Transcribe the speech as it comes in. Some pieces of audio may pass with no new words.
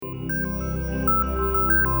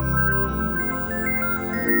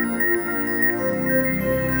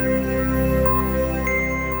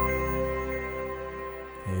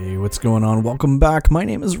going on? Welcome back. My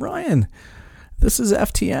name is Ryan. This is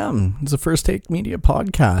FTM. It's a First Take Media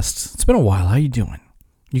podcast. It's been a while. How you doing?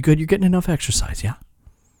 You good? You're getting enough exercise, yeah?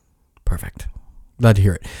 Perfect. Glad to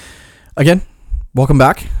hear it. Again, welcome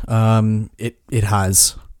back. It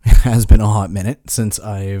has been a hot minute since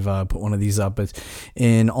I've put one of these up, but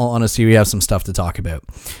in all honesty, we have some stuff to talk about.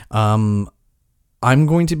 I'm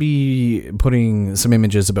going to be putting some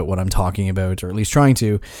images about what I'm talking about, or at least trying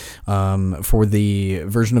to, for the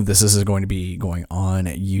version of this is going to be going on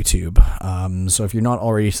YouTube. So if you're not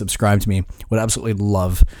already subscribed to me, would absolutely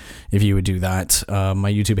love if you would do that.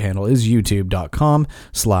 My YouTube handle is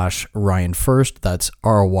youtube.com/RyanFirst. That's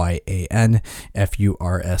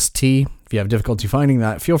RyanFurst. If you have difficulty finding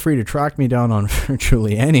that, feel free to track me down on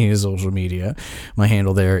virtually any social media. My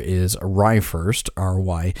handle there is RyFirst,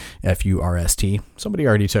 RYFURST. Somebody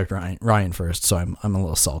already took Ryan first, so I'm a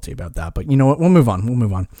little salty about that. But you know what? We'll move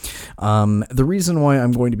on. The reason why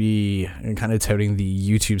I'm going to be kind of touting the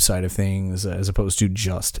YouTube side of things as opposed to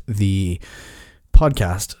just the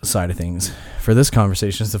podcast side of things for this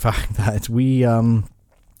conversation is the fact that we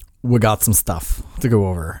got some stuff to go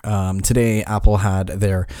over. Today, Apple had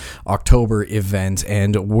their October event,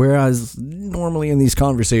 and whereas normally in these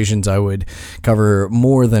conversations I would cover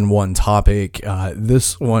more than one topic,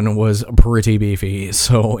 this one was pretty beefy.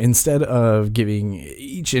 So instead of giving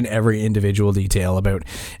each and every individual detail about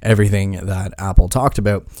everything that Apple talked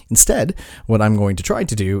about, instead, what I'm going to try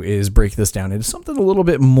to do is break this down into something a little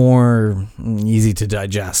bit more easy to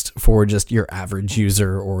digest for just your average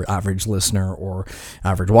user or average listener or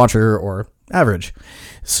average watcher or average.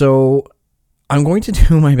 So I'm going to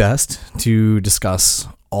do my best to discuss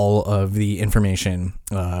all of the information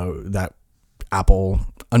that Apple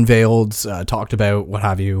unveiled, talked about, what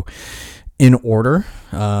have you, in order.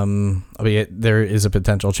 Albeit there is a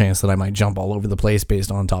potential chance that I might jump all over the place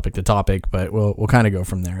based on topic to topic, but we'll kind of go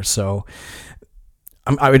from there. So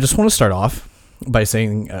I just want to start off by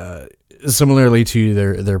saying, similarly to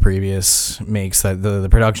their previous makes, that the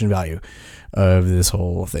production value of this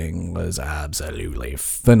whole thing was absolutely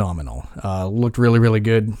phenomenal. Looked really, really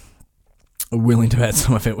good. Willing to bet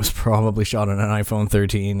some of it was probably shot on an iPhone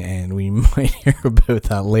 13, and we might hear about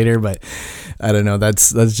that later, but I don't know.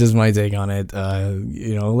 That's just my take on it.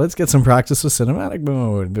 Let's get some practice with cinematic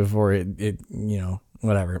mode before it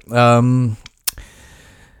whatever.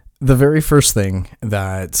 The very first thing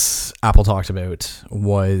that Apple talked about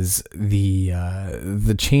was the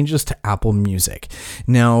changes to Apple Music.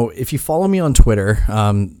 Now, if you follow me on Twitter,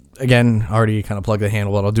 again, I already kind of plugged the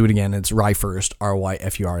handle, but I'll do it again. It's RyFirst,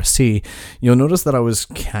 RYFURST. You'll notice that I was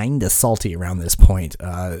kind of salty around this point,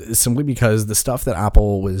 simply because the stuff that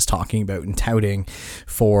Apple was talking about and touting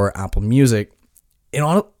for Apple Music, in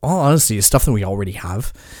all honesty, is stuff that we already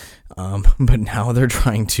have. But now they're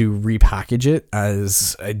trying to repackage it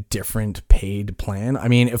as a different paid plan. I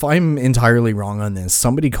mean, if I'm entirely wrong on this,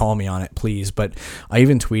 somebody call me on it, please. But I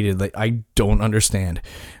even tweeted that I don't understand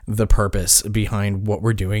the purpose behind what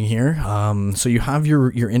we're doing here. So you have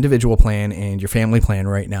your individual plan and your family plan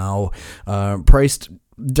right now, priced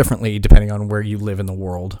differently depending on where you live in the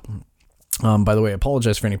world. By the way, I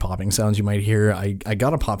apologize for any popping sounds you might hear. I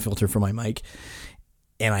got a pop filter for my mic,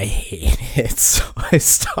 and I hate it, so I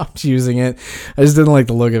stopped using it. I just didn't like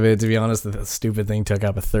the look of it, to be honest. The stupid thing took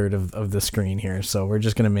up a third of the screen here, so we're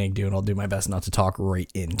just going to make do, and I'll do my best not to talk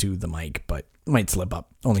right into the mic, but might slip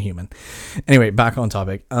up. Only human. Anyway, back on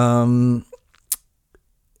topic. The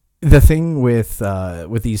thing with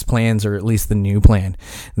these plans, or at least the new plan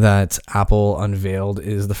that Apple unveiled,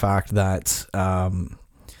 is the fact that I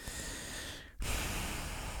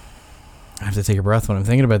have to take a breath when I'm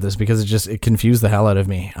thinking about this because it confused the hell out of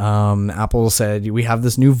me. Apple said, we have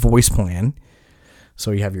this new voice plan. So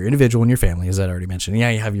you have your individual and your family, as I already mentioned. Yeah,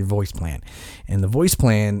 you have your voice plan. And the voice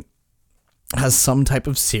plan has some type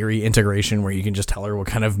of Siri integration where you can just tell her what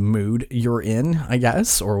kind of mood you're in, I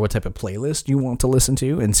guess, or what type of playlist you want to listen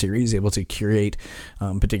to. And Siri is able to curate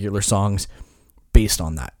particular songs based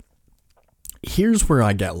on that. Here's where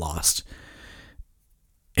I get lost.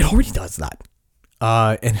 It already does that.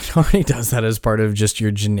 And it already does that as part of just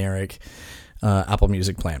your generic Apple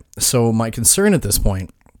Music plan. So my concern at this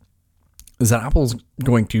point is that Apple's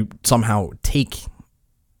going to somehow take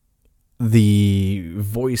the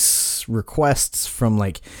voice requests from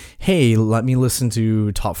like, hey, let me listen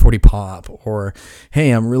to top 40 pop, or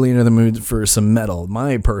hey, I'm really into the mood for some metal,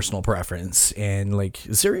 my personal preference, and like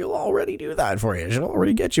Siri will already do that for you. She'll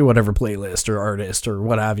already get you whatever playlist or artist or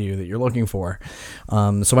what have you that you're looking for.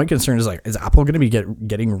 So my concern is like, is Apple going to be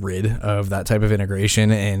getting rid of that type of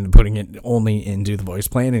integration and putting it only into the voice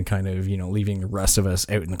plan and kind of, leaving the rest of us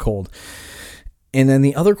out in the cold? And then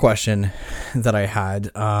the other question that I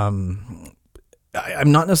had, I'm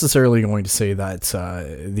not necessarily going to say that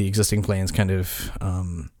the existing plans kind of,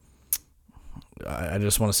 I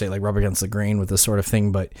just want to say like rub against the grain with this sort of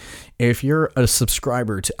thing. But if you're a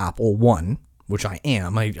subscriber to Apple One, which I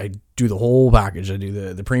am, I do the whole package. I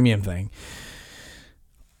do the premium thing.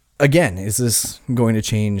 Again, is this going to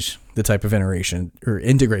change the type of integration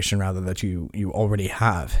rather that you already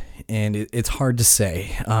have? And it's hard to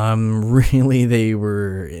say. Really, they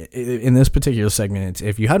were in this particular segment.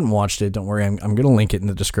 If you hadn't watched it, don't worry. I'm going to link it in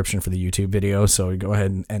the description for the YouTube video. So go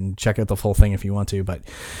ahead and check out the full thing if you want to. But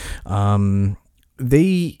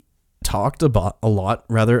they talked about a lot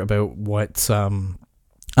about what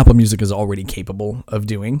Apple Music is already capable of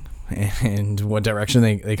doing and what direction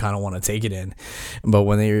they kind of want to take it in. But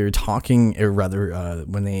when they were talking, or rather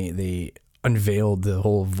when they unveiled the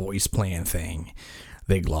whole voice plan thing,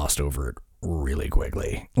 they glossed over it really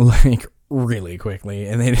quickly, like really quickly,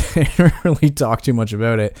 and they didn't really talk too much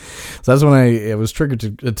about it. So that's when I was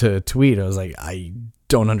triggered to tweet. I was like, I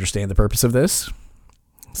don't understand the purpose of this.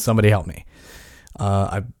 Somebody help me.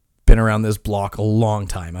 I've been around this block a long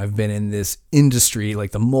time. I've been in this industry,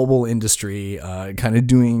 like the mobile industry, kind of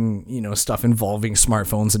doing, stuff involving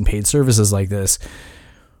smartphones and paid services like this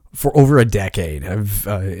for over a decade.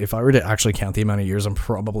 If I were to actually count the amount of years, I'm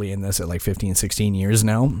probably in this at like 15, 16 years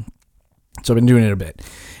now. So I've been doing it a bit.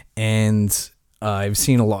 And I've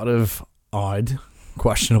seen a lot of odd,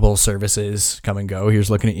 questionable services come and go. Here's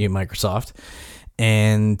looking at you, Microsoft.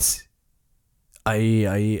 And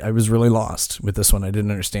I was really lost with this one. I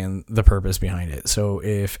didn't understand the purpose behind it. So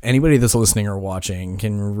if anybody that's listening or watching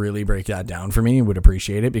can really break that down for me, would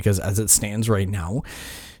appreciate it, because as it stands right now,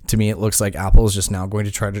 to me, it looks like Apple is just now going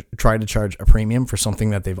to try to charge a premium for something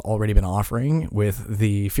that they've already been offering, with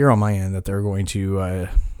the fear on my end that they're going to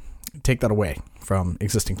take that away from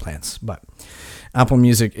existing plans. But Apple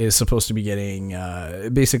Music is supposed to be getting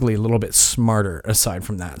basically a little bit smarter aside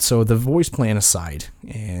from that. So the voice plan aside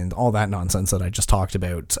and all that nonsense that I just talked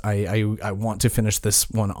about, I want to finish this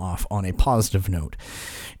one off on a positive note.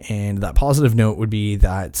 And that positive note would be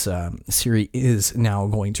that Siri is now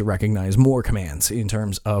going to recognize more commands in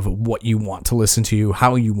terms of what you want to listen to,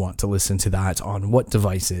 how you want to listen to that, on what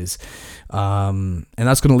devices. And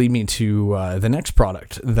that's going to lead me to the next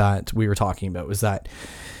product that we were talking about, was that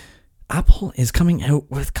Apple is coming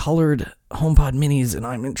out with colored HomePod minis, and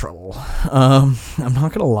I'm in trouble. I'm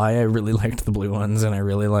not gonna lie, I really liked the blue ones, and I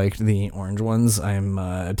really liked the orange ones. I'm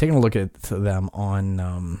taking a look at them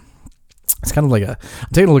on. It's kind of like I'm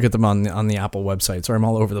taking a look at them on the Apple website. So I'm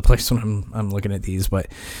all over the place when I'm looking at these, but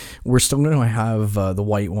we're still going to have the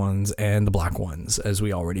white ones and the black ones, as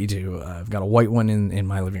we already do. I've got a white one in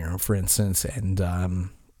my living room, for instance, and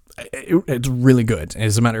it's really good.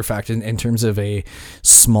 As a matter of fact, in terms of a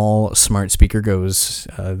small smart speaker goes,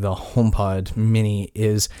 the HomePod Mini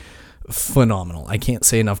is phenomenal. I can't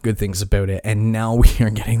say enough good things about it, and now we are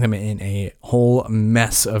getting them in a whole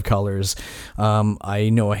mess of colors. I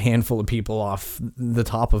know a handful of people off the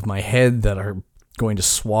top of my head that are going to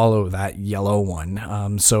swallow that yellow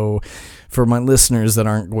one. So for my listeners that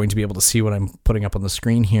aren't going to be able to see what I'm putting up on the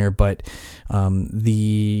screen here, but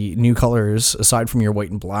the new colors, aside from your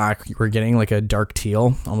white and black, we're getting like a dark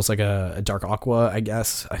teal, almost like a dark aqua, I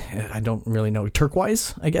guess. I don't really know.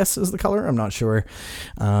 Turquoise, I guess, is the color. I'm not sure.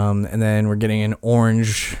 And then we're getting an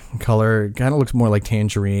orange color, kind of looks more like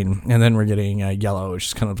tangerine. And then we're getting yellow, which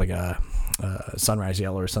is kind of like a sunrise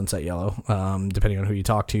yellow or sunset yellow, depending on who you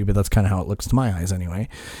talk to, but that's kind of how it looks to my eyes anyway.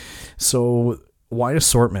 So wide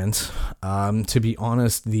assortment. To be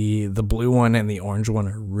honest, the blue one and the orange one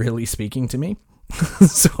are really speaking to me.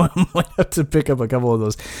 So I might have to pick up a couple of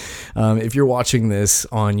those. If you're watching this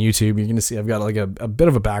on YouTube, you're going to see I've got like a bit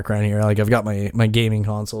of a background here. Like I've got my gaming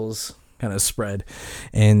consoles kind of spread,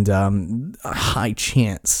 and a high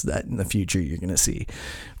chance that in the future you're going to see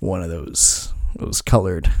one of those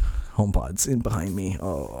colored HomePods in behind me.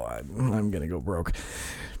 Oh, I'm gonna go broke.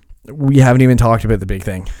 We haven't even talked about the big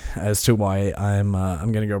thing as to why I'm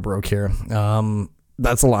gonna go broke here.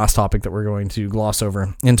 That's the last topic that we're going to gloss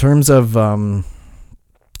over. In terms of the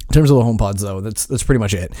HomePods, though, that's pretty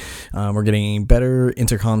much it. We're getting better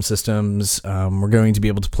intercom systems. We're going to be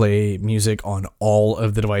able to play music on all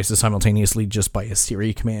of the devices simultaneously just by a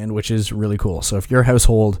Siri command, which is really cool. So if your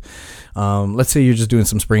household, let's say you're just doing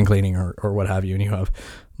some spring cleaning or what have you, and you have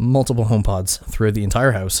multiple HomePods throughout the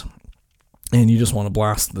entire house, and you just want to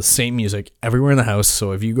blast the same music everywhere in the house.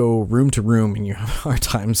 So if you go room to room and you have a hard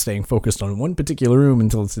time staying focused on one particular room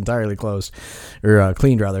until it's entirely closed, or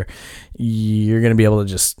cleaned rather, you're going to be able to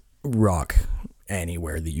just rock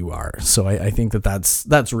anywhere that you are. So I think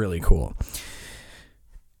that's really cool.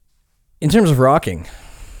 In terms of rocking,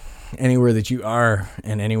 anywhere that you are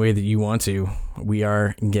and any way that you want to, we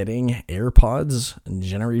are getting AirPods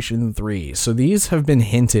Generation 3. So these have been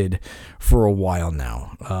hinted for a while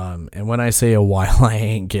now. And when I say a while, I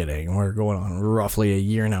ain't kidding. We're going on roughly a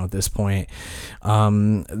year now at this point.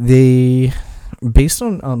 They, based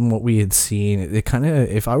on what we had seen, it kind of,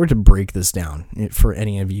 if I were to break this down for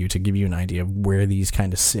any of you to give you an idea of where these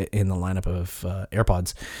kind of sit in the lineup of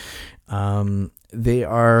AirPods, they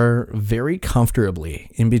are very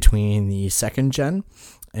comfortably in between the second gen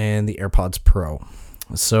and the AirPods Pro.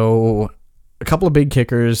 So a couple of big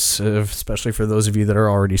kickers, especially for those of you that are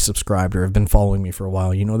already subscribed or have been following me for a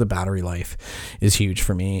while. You know, the battery life is huge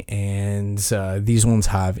for me, and these ones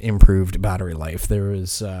have improved battery life. There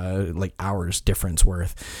is like hours difference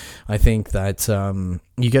worth. I think that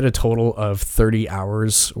you get a total of 30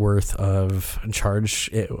 hours worth of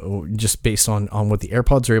charge, just based on what the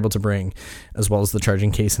AirPods are able to bring, as well as the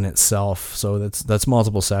charging case in itself. So that's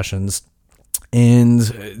multiple sessions. And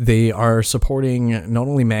they are supporting not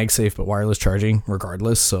only MagSafe but wireless charging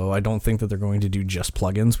regardless. So I don't think that they're going to do just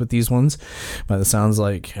plugins with these ones, but it sounds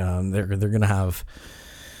like they're going to have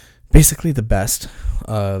basically the best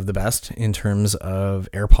of the best in terms of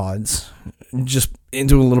AirPods, just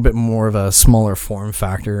into a little bit more of a smaller form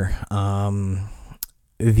factor.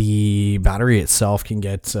 The battery itself can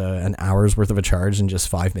get an hour's worth of a charge in just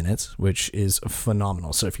 5 minutes, which is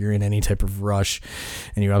phenomenal. So if you're in any type of rush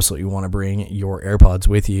and you absolutely want to bring your AirPods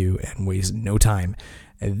with you and waste no time,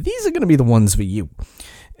 these are going to be the ones for you.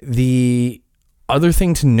 The other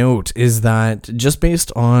thing to note is that just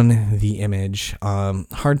based on the image,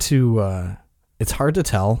 it's hard to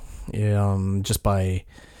tell just by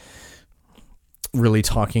really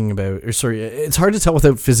talking about, it's hard to tell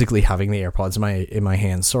without physically having the AirPods in my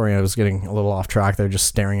hands. Sorry, I was getting a little off track there, just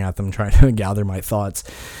staring at them, trying to gather my thoughts.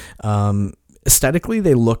 Aesthetically,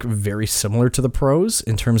 they look very similar to the Pros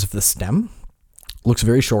in terms of the stem. Looks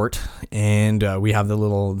very short, and we have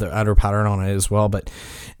the outer pattern on it as well, but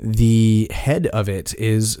the head of it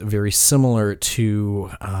is very similar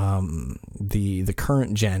to the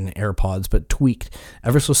current gen AirPods, but tweaked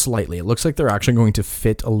ever so slightly. It looks like they're actually going to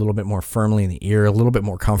fit a little bit more firmly in the ear, a little bit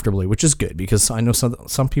more comfortably, which is good, because I know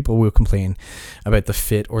some people will complain about the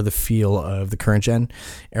fit or the feel of the current gen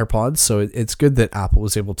AirPods, so it's good that Apple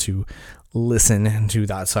was able to listen to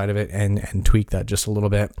that side of it and tweak that just a little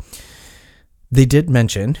bit. They did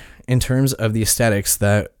mention, in terms of the aesthetics,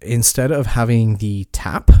 that instead of having the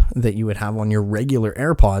tap that you would have on your regular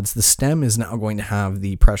AirPods, the stem is now going to have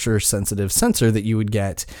the pressure-sensitive sensor that you would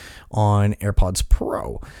get on AirPods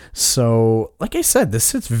Pro. So, like I said, this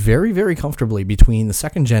sits very, very comfortably between the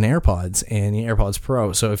second-gen AirPods and the AirPods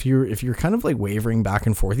Pro. So if you're kind of like wavering back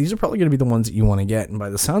and forth, these are probably going to be the ones that you want to get. And by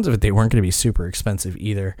the sounds of it, they weren't going to be super expensive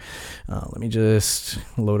either. Let me just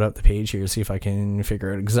load up the page here, see if I can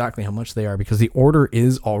figure out exactly how much they are, because the order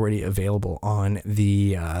is already available on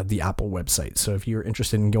the Apple website. So if you're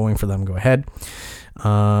interested in going for them, go ahead.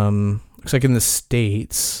 Looks like in the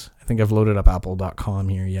States, I think I've loaded up apple.com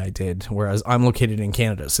here. Yeah, I did. Whereas I'm located in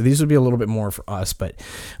Canada. So these would be a little bit more for us, but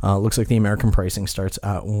looks like the American pricing starts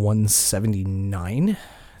at $179.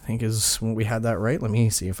 I think is when we had that right. Let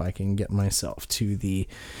me see if I can get myself to the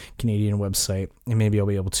Canadian website, and maybe I'll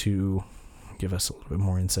be able to give us a little bit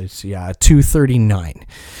more insight. So yeah, $239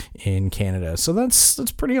 in Canada. So that's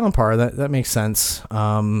pretty on par. That makes sense.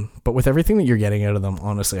 But with everything that you're getting out of them,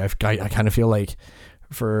 honestly, I kind of feel like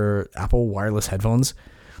for Apple wireless headphones,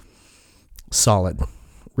 solid,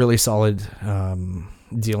 really solid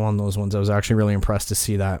deal on those ones. I was actually really impressed to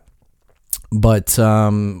see that. But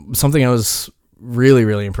something I was really,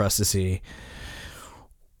 really impressed to see,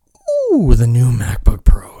 the new MacBook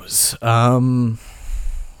Pros.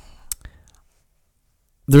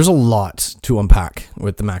 There's a lot to unpack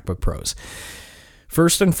with the MacBook Pros.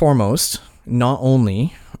 First and foremost, not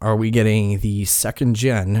only are we getting the second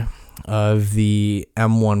gen of the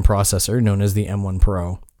M1 processor, known as the M1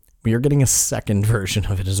 Pro, we are getting a second version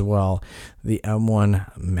of it as well, the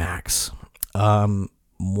M1 Max.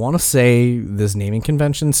 Want to say this naming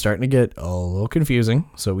convention starting to get a little confusing,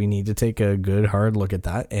 so we need to take a good hard look at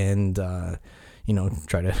that and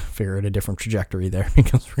try to figure out a different trajectory there,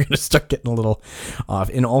 because we're going to start getting a little off.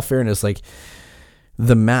 In all fairness, like,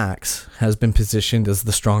 the Max has been positioned as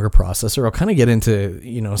the stronger processor. I'll kind of get into,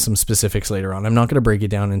 some specifics later on. I'm not going to break it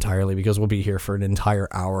down entirely because we'll be here for an entire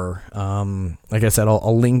hour. Like I said,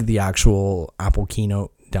 I'll link the actual Apple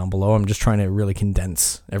keynote down below. I'm just trying to really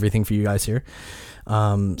condense everything for you guys here.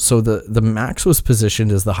 So the Max was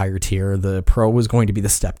positioned as the higher tier. The Pro was going to be the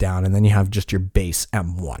step down, and then you have just your base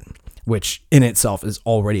M1, which in itself is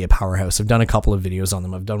already a powerhouse. I've done a couple of videos on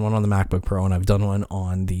them. I've done one on the MacBook Pro and I've done one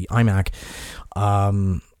on the iMac.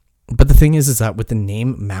 But the thing is that with the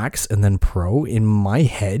name Max and then Pro, in my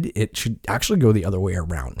head, it should actually go the other way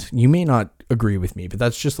around. You may not agree with me, but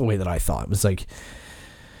that's just the way that I thought. It was like,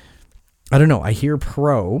 I don't know. I hear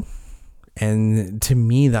Pro, and to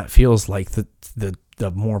me that feels like the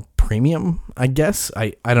more premium, I guess.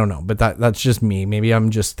 I don't know, but that's just me. Maybe I'm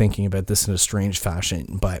just thinking about this in a strange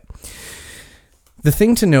fashion. But the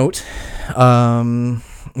thing to note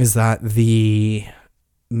is that the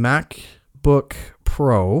MacBook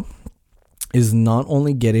Pro is not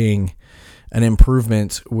only getting an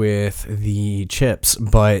improvement with the chips,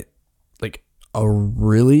 but like a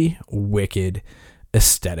really wicked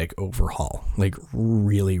aesthetic overhaul. Like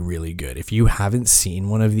really, really good. If you haven't seen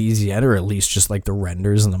one of these yet, or at least just like the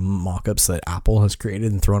renders and the mock-ups that Apple has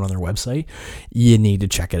created and thrown on their website, you need to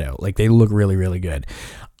check it out. Like they look really, really good.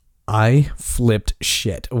 I flipped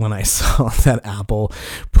shit when I saw that Apple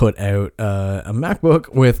put out a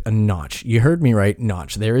MacBook with a notch. You heard me right,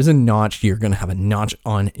 notch. There is a notch. You're going to have a notch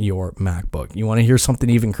on your MacBook. You want to hear something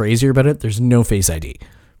even crazier about it? There's no Face ID.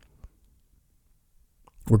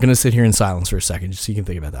 We're going to sit here in silence for a second just so you can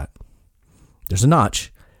think about that. There's a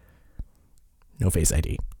notch. No Face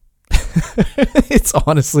ID. It's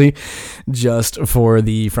honestly just for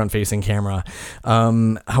the front-facing camera.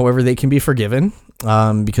 However, they can be forgiven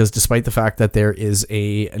because despite the fact that there is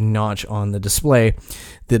a notch on the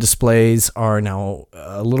displays are now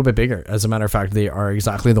a little bit bigger. As a matter of fact, they are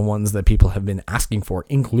exactly the ones that people have been asking for,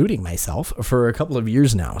 including myself, for a couple of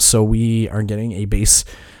years now. So we are getting a base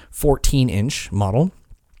 14-inch model.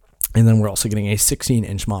 And then we're also getting a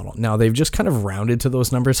 16-inch model. Now, they've just kind of rounded to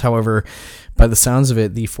those numbers. However, by the sounds of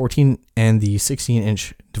it, the 14 and the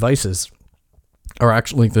 16-inch devices are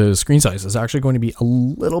actually, the screen size is actually going to be a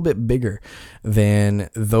little bit bigger than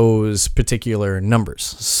those particular numbers.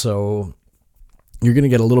 So you're going to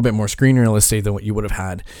get a little bit more screen real estate than what you would have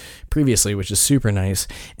had previously, which is super nice.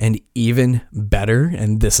 And even better,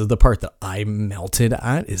 and this is the part that I melted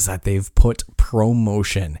at, is that they've put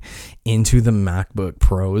ProMotion into the MacBook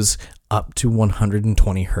Pros up to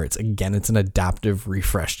 120 hertz. Again, it's an adaptive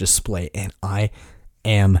refresh display, and I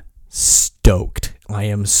am stoked. I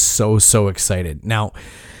am so excited. Now,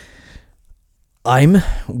 I'm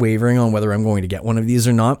wavering on whether I'm going to get one of these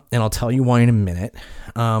or not, and I'll tell you why in a minute.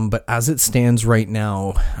 But as it stands right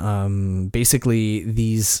now, basically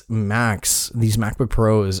these MacBook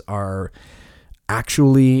Pros are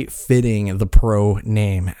actually fitting the Pro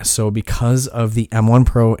name. So because of the M1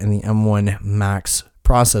 Pro and the M1 Max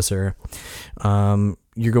processor,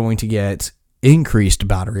 you're going to get increased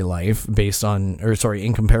battery life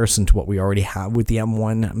in comparison to what we already have with the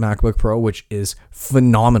M1 MacBook Pro, which is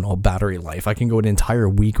phenomenal battery life. I can go an entire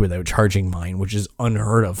week without charging mine, which is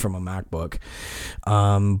unheard of from a MacBook.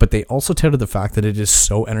 But they also touted the fact that it is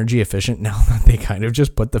so energy efficient now that they kind of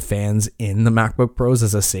just put the fans in the MacBook Pros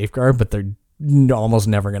as a safeguard, but they're almost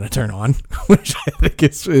never going to turn on, which I think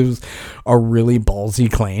is a really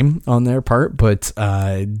ballsy claim on their part, but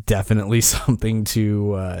definitely something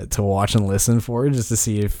to watch and listen for, just to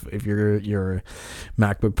see if your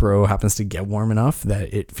MacBook Pro happens to get warm enough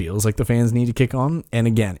that it feels like the fans need to kick on. And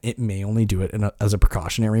again, it may only do it as a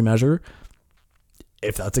precautionary measure.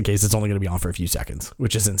 If that's the case, it's only going to be on for a few seconds,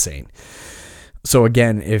 which is insane. So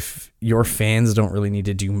again, if your fans don't really need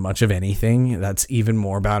to do much of anything, that's even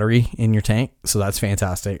more battery in your tank. So that's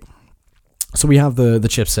fantastic. So we have the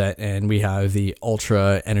chipset, and we have the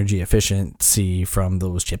ultra energy efficiency from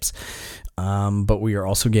those chips. But we are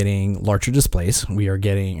also getting larger displays. We are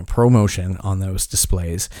getting ProMotion on those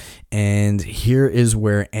displays. And here is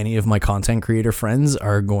where any of my content creator friends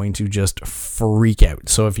are going to just freak out.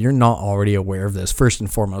 So if you're not already aware of this, first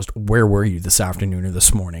and foremost, where were you this afternoon or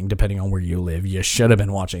this morning, depending on where you live? You should have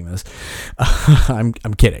been watching this. I'm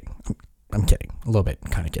kidding. I'm kidding. A little bit,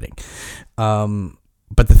 kind of kidding.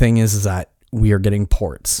 But the thing is that we are getting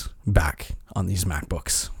ports back on these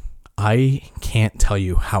MacBooks. I can't tell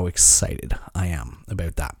you how excited I am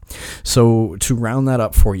about that. So to round that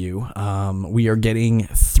up for you, we are getting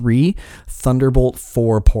 3 Thunderbolt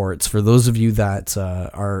 4 ports. For those of you that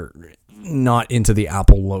are not into the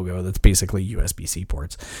Apple logo, that's basically USB-C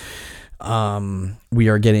ports. We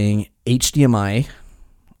are getting HDMI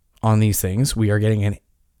on these things. We are getting an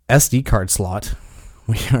SD card slot.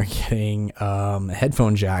 We are getting a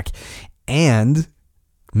headphone jack, and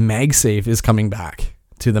MagSafe is coming back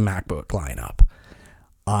to the MacBook lineup.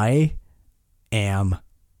 I am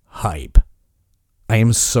hype. I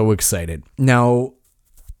am so excited. Now,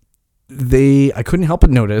 I couldn't help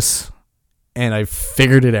but notice And I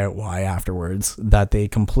figured it out why afterwards, that they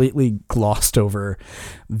completely glossed over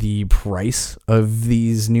the price of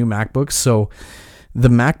these new MacBooks. So the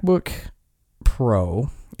MacBook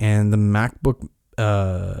Pro and the MacBook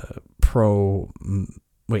Pro...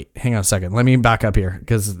 Wait, hang on a second. Let me back up here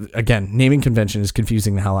because, again, naming convention is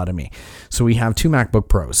confusing the hell out of me. So we have two MacBook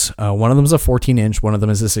Pros. One of them is a 14-inch. One of them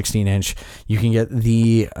is a 16-inch. You can get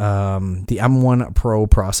the M1 Pro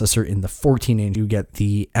processor in the 14-inch. You get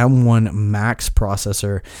the M1 Max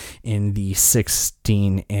processor in the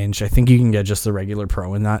 16-inch. I think you can get just the regular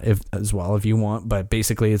Pro in that as well if you want. But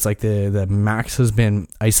basically, it's like the Max has been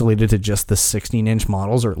isolated to just the 16-inch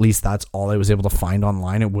models, or at least that's all I was able to find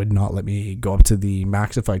online. It would not let me go up to the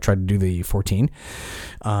Max if I tried to do the 14.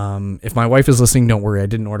 If my wife is listening, don't worry, I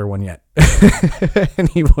didn't order one yet.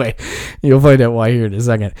 Anyway, you'll find out why here in a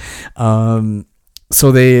second.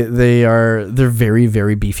 So they're very,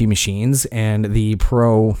 very beefy machines, and the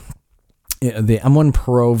M1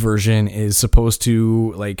 Pro version is supposed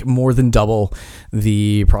to like more than double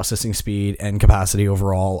the processing speed and capacity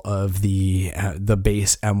overall of the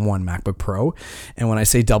base M1 MacBook Pro. And when I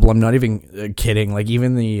say double, I'm not even kidding. Like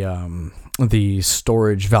even the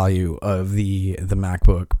storage value of the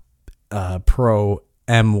MacBook Pro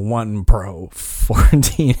M1 Pro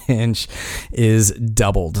 14-inch is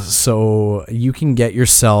doubled. So you can get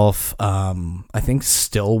yourself, I think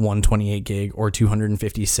still 128 gig or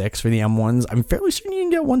 256 for the M1s. I'm fairly certain you can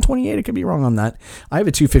get 128. I could be wrong on that. I have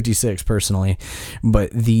a 256 personally, but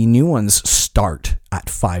the new ones start at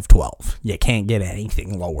 512. You can't get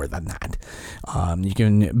anything lower than that. You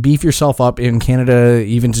can beef yourself up in Canada,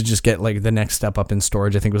 even to just get like the next step up in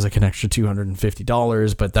storage. I think it was like an extra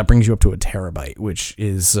 $250, but that brings you up to a terabyte, which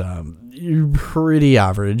is pretty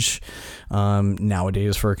average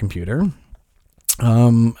nowadays for a computer.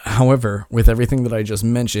 However, with everything that I just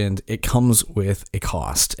mentioned, it comes with a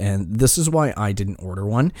cost, and this is why I didn't order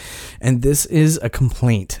one. And this is a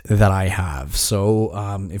complaint that I have. So,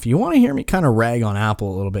 if you want to hear me kind of rag on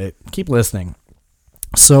Apple a little bit, keep listening.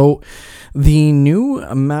 So, the new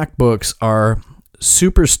MacBooks are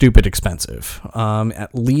super stupid expensive.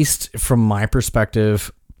 At least from my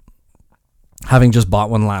perspective, having just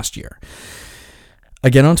bought one last year.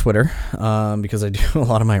 Again on Twitter, because I do a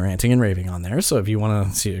lot of my ranting and raving on there. So if you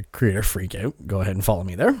want to see a creator freak out, go ahead and follow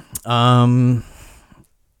me there.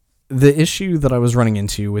 The issue that I was running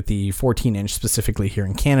into with the 14-inch specifically here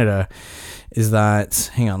in Canada is that,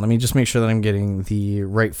 hang on, let me just make sure that I'm getting the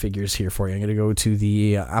right figures here for you. I'm going to go to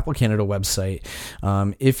the Apple Canada website.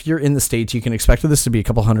 If you're in the States, you can expect this to be a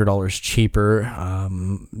couple $100 cheaper,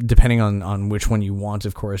 depending on which one you want,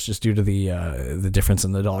 of course, just due to the difference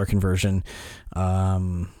in the dollar conversion.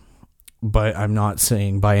 But I'm not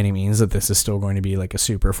saying by any means that this is still going to be like a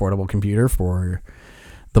super affordable computer for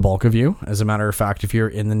the bulk of you. As a matter of fact, if you're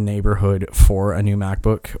in the neighborhood for a new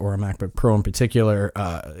MacBook or a MacBook Pro in particular,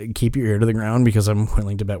 keep your ear to the ground, because I'm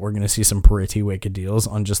willing to bet we're going to see some pretty wicked deals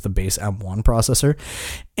on just the base M1 processor.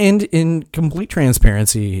 And in complete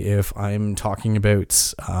transparency, if I'm talking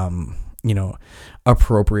about,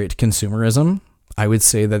 appropriate consumerism, I would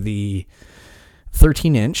say that the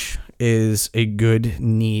 13-inch is a good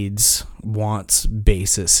needs wants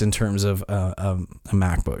basis in terms of a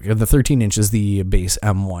MacBook. The 13-inch is the base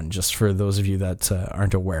M1, just for those of you that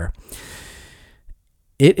aren't aware.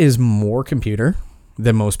 It is more computer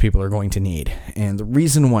than most people are going to need. And the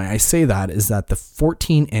reason why I say that is that the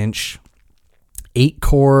 14-inch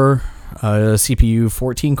 8-core CPU,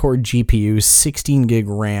 14-core GPU, 16 gig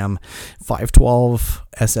RAM, 512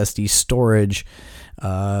 SSD storage,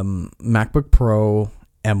 MacBook Pro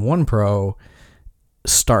M1 Pro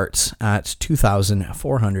starts at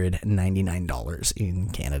 $2,499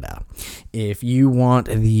 in Canada. If you want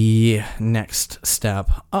the next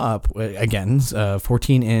step up, again,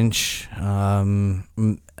 14-inch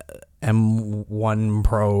M1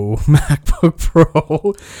 Pro MacBook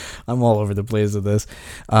Pro. I'm all over the place with this.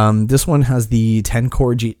 This one has the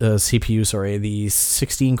 10-core CPU, the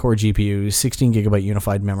 16-core GPU, 16 gigabyte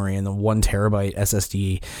unified memory, and the 1 terabyte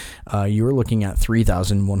SSD. You're looking at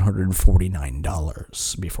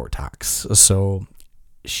 $3,149 before tax. So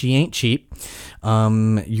she ain't cheap.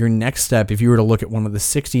 Your next step, if you were to look at one of the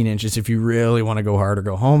 16 inches, if you really want to go hard or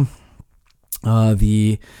go home,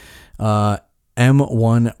 the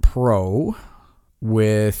M1 Pro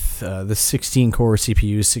with the 16-core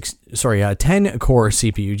CPU, 10-core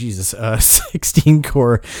CPU,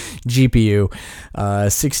 16-core GPU,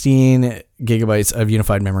 16 gigabytes of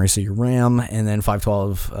unified memory, so your RAM, and then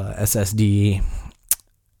 512 SSD.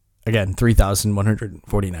 Again,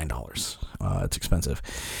 $3,149. It's expensive.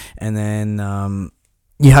 And then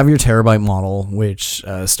You have your terabyte model, which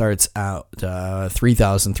starts at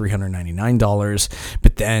 $3,399.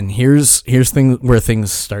 But then here's where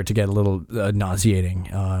things start to get a little nauseating,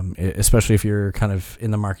 especially if you're kind of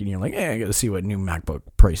in the market and you're like, I got to see what new MacBook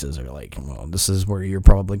prices are like. Well, this is where you're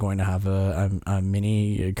probably going to have a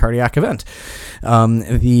mini cardiac event.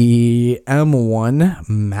 The M1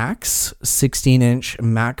 Max 16-inch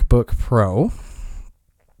MacBook Pro.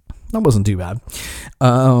 That wasn't too bad.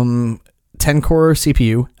 10-core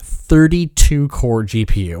CPU, 32-core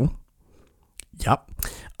GPU. Yep.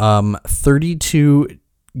 32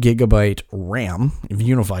 gigabyte RAM of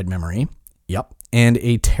unified memory. Yep. And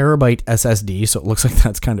a terabyte SSD. So it looks like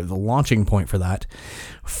that's kind of the launching point for that.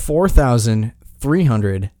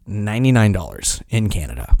 $4,399 in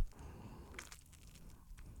Canada.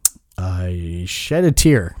 I shed a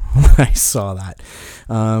tear when I saw that.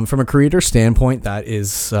 From a creator standpoint,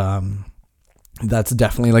 that's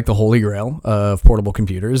definitely like the holy grail of portable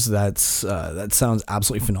computers. That sounds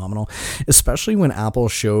absolutely phenomenal, especially when Apple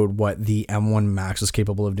showed what the M1 Max is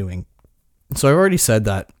capable of doing. So I've already said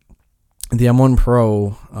that the M1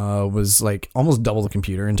 Pro was like almost double the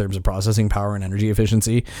computer in terms of processing power and energy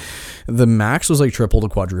efficiency. The Max was like triple to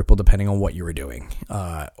quadruple depending on what you were doing.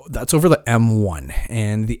 That's over the M1,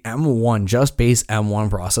 and the M1, just base M1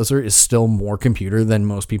 processor, is still more computer than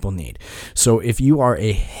most people need. So if you are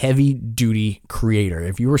a heavy duty creator,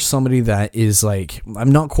 if you are somebody that is like,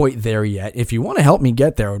 I'm not quite there yet, if you want to help me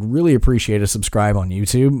get there, I would really appreciate a subscribe on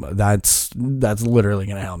YouTube. That's literally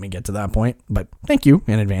going to help me get to that point. But thank you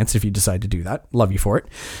in advance if you decide to do that. Love you for it.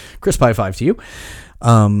 Chris Pie 5 to you.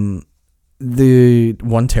 The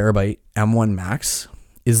 1 terabyte M1 Max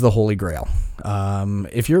is the holy grail.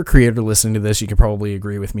 If you're a creator listening to this, you could probably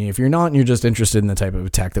agree with me. If you're not and you're just interested in the type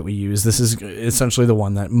of tech that we use, this is essentially the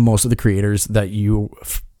one that most of the creators that you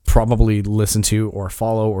probably listen to or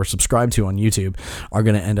follow or subscribe to on YouTube are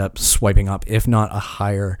going to end up swiping up, if not a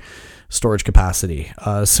higher storage capacity,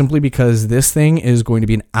 simply because this thing is going to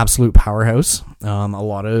be an absolute powerhouse. A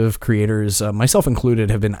lot of creators, myself included,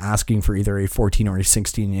 have been asking for either a 14 or a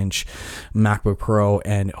 16-inch MacBook Pro,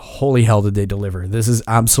 and holy hell did they deliver. This is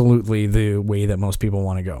absolutely the way that most people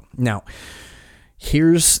want to go. Now,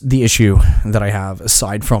 here's the issue that I have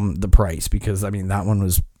aside from the price, because I mean, that one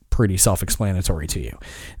was pretty self-explanatory to you.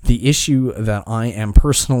 The issue that I am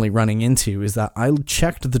personally running into is that I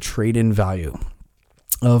checked the trade-in value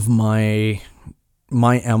of my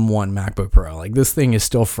M1 MacBook Pro. Like, this thing is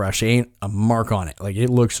still fresh, ain't a mark on it. Like,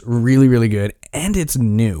 it looks really, really good, and it's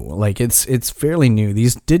new. Like, it's fairly new.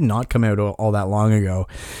 These did not come out all that long ago,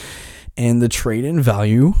 and the trade-in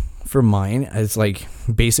value for mine, as like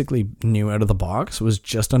basically new out of the box, was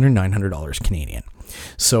just under $900 Canadian.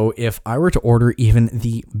 So if I were to order even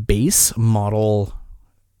the base model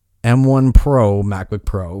M1 Pro MacBook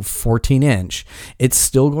Pro 14-inch, it's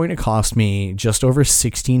still going to cost me just over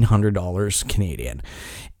 $1,600 Canadian.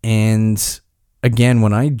 And again,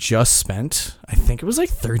 when I just spent, I think it was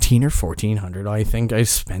like $1,300 or $1,400, I think I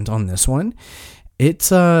spent on this one.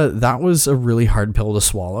 That was a really hard pill to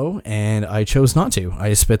swallow, and I chose not to.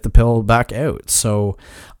 I spit the pill back out. So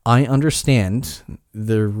I understand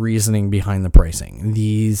the reasoning behind the pricing.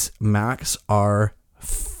 These Macs are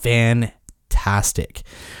fantastic.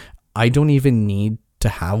 I don't even need to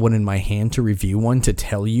have one in my hand to review one to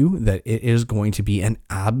tell you that it is going to be an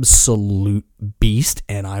absolute beast,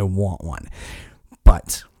 and I want one.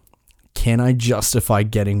 But can I justify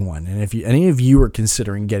getting one? And if any of you are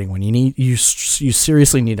considering getting one, you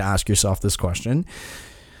seriously need to ask yourself this question.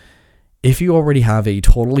 If you already have a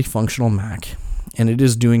totally functional Mac and it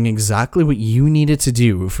is doing exactly what you need it to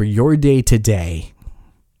do for your day to day,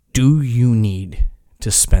 do you need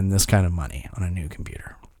to spend this kind of money on a new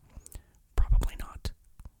computer? Probably not.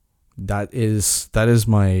 That is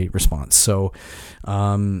my response. So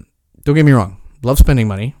don't get me wrong. Love spending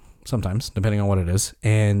money. Sometimes, depending on what it is.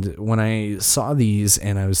 And when I saw these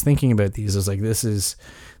and I was thinking about these, I was like, these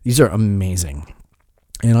are amazing.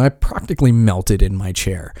 And I practically melted in my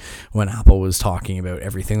chair when Apple was talking about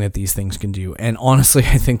everything that these things can do. And honestly,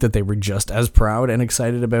 I think that they were just as proud and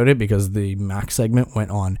excited about it because the Mac segment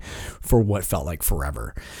went on for what felt like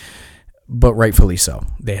forever. But rightfully so.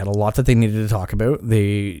 They had a lot that they needed to talk about.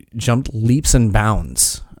 They jumped leaps and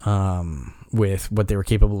bounds with what they were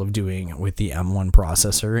capable of doing with the M1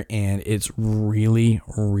 processor, and it's really,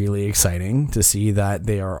 really exciting to see that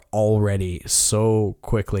they are already so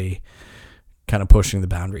quickly kind of pushing the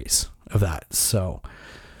boundaries of that. So,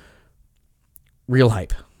 real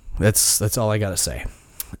hype. That's all I gotta say.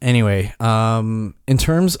 Anyway, in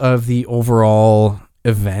terms of the overall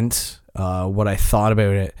event, what I thought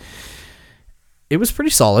about it, it was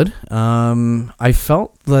pretty solid. I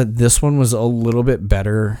felt that this one was a little bit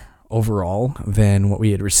better overall than what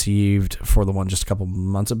we had received for the one just a couple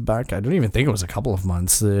months back. I don't even think it was a couple of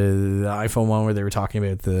months. The iPhone one where they were talking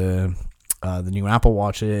about the new Apple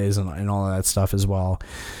Watches and all of that stuff as well.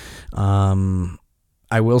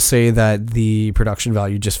 I will say that the production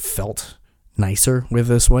value just felt nicer with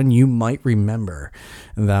this one. You might remember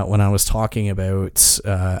that when I was talking about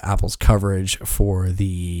Apple's coverage for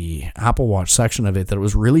the Apple Watch section of it, that it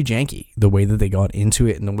was really janky, the way that they got into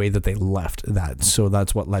it and the way that they left that. So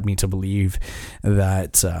that's what led me to believe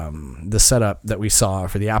that the setup that we saw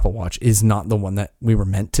for the Apple Watch is not the one that we were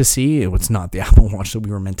meant to see. It was not the Apple Watch that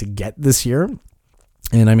we were meant to get this year.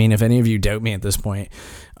 And I mean, if any of you doubt me at this point,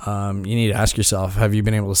 you need to ask yourself, have you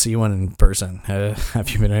been able to see one in person? Have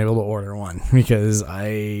you been able to order one? Because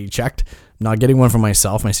I checked, not getting one for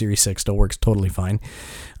myself. My Series 6 still works totally fine.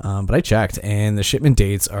 But I checked, and the shipment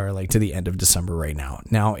dates are like to the end of December right now.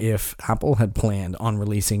 Now, if Apple had planned on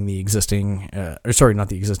releasing the existing, not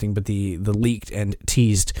the existing, but the leaked and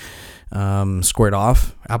teased squared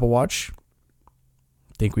off Apple Watch,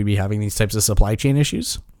 think we'd be having these types of supply chain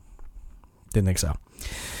issues? Didn't think so.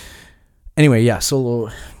 Anyway, yeah, so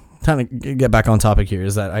kind of get back on topic here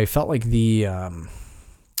is that I felt like the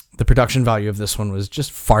production value of this one was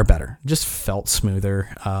just far better, just felt smoother.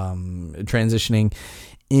 Transitioning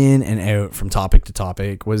in and out from topic to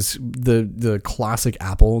topic was the classic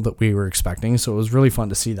Apple that we were expecting, so it was really fun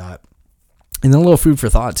to see that. And then a little food for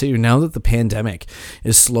thought too. Now that the pandemic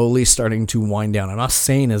is slowly starting to wind down, I'm not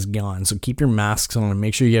saying it's gone, so keep your masks on and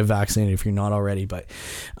make sure you get vaccinated if you're not already, but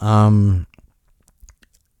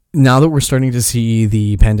now that we're starting to see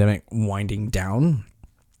the pandemic winding down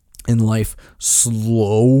and life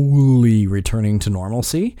slowly returning to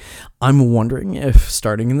normalcy, I'm wondering if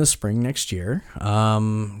starting in the spring next year,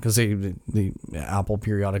 because the Apple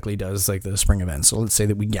periodically does like the spring events. So let's say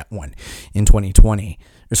that we get one in 2020.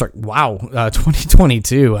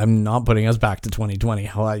 2022. I'm not putting us back to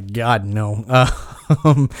 2020. Oh my God, no.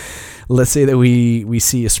 Let's say that we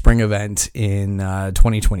see a spring event in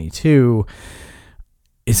 2022.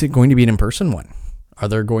 Is it going to be an in-person one? Are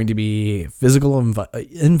there going to be physical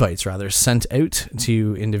invites sent out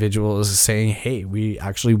to individuals saying, hey, we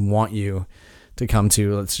actually want you to come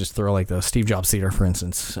to, let's just throw like the Steve Jobs Theater, for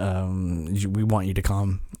instance. We want you to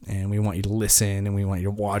come and we want you to listen and we want you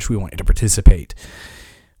to watch. We want you to participate.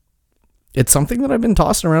 It's something that I've been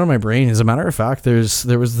tossing around in my brain. As a matter of fact, there was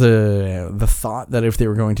the thought that if they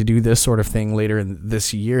were going to do this sort of thing later in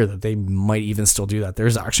this year, that they might even still do that.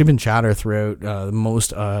 There's actually been chatter throughout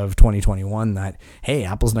most of 2021 that, hey,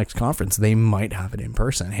 Apple's next conference, they might have it in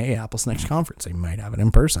person. Hey, Apple's next conference, they might have it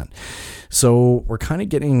in person. So we're kind of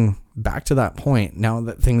getting back to that point now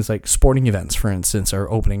that things like sporting events, for instance, are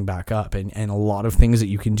opening back up, and a lot of things that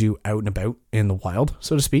you can do out and about in the wild,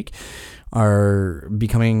 so to speak, are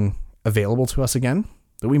becoming available to us again,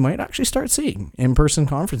 that we might actually start seeing in-person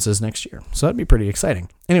conferences next year. So that'd be pretty exciting.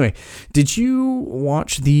 Anyway, did you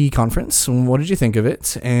watch the conference? What did you think of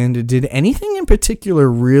it? And did anything in particular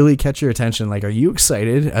really catch your attention? Like, are you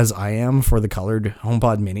excited as I am for the colored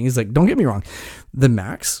HomePod minis? Like, don't get me wrong, the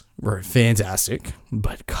Macs were fantastic,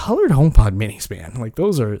 but colored HomePod minis, man, like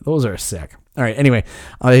those are sick. All right. Anyway,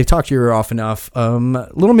 I talked to you off enough.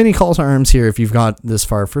 Little mini call to arms here. If you've got this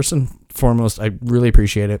far, first and foremost, I really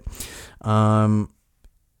appreciate it. I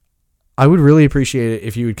would really appreciate it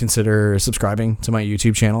if you would consider subscribing to my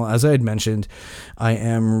YouTube channel. As I had mentioned, I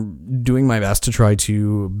am doing my best to try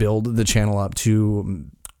to build the channel up to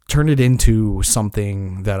turn it into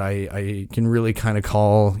something that I can really kind of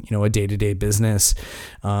call, a day-to-day business.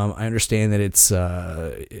 I understand that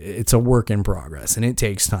it's a work in progress and it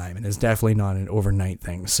takes time and it's definitely not an overnight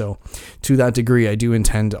thing. So to that degree, I do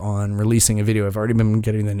intend on releasing a video. I've already been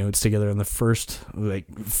getting the notes together on the first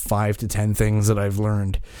 5 to 10 things that I've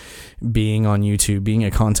learned being on YouTube, being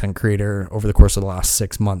a content creator over the course of the last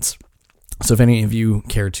 6 months. So if any of you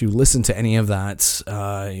care to listen to any of that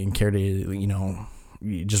and care to,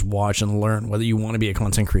 you just watch and learn whether you want to be a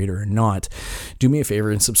content creator or not, do me a favor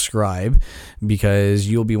and subscribe, because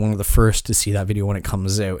you'll be one of the first to see that video when it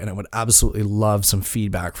comes out, and I would absolutely love some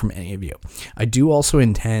feedback from any of you. I do also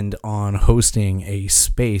intend on hosting a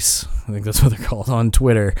space, I think that's what they're called, on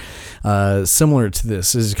Twitter, similar to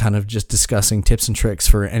this, is kind of just discussing tips and tricks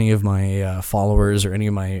for any of my followers or any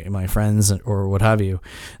of my friends or what have you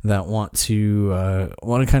that want to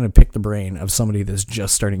kind of pick the brain of somebody that's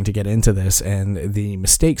just starting to get into this, and the the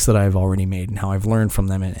mistakes that I've already made and how I've learned from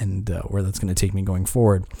them, and where that's going to take me going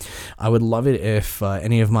forward. I would love it if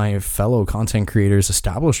any of my fellow content creators,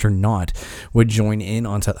 established or not, would join in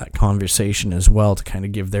onto that conversation as well, to kind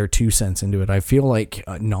of give their 2 cents into it. I feel like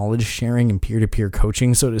knowledge sharing and peer-to-peer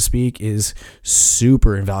coaching, so to speak, is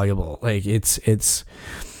super invaluable. Like it's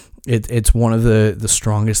one of the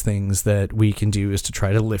strongest things that we can do, is to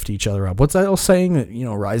try to lift each other up. What's that old saying?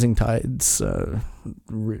 Rising tides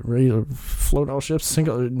float all ships.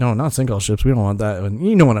 Not sink all ships. We don't want that.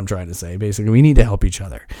 You know what I'm trying to say. Basically, we need to help each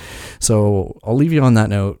other. So I'll leave you on that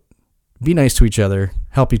note. Be nice to each other.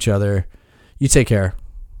 Help each other. You take care.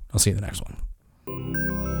 I'll see you in the next one.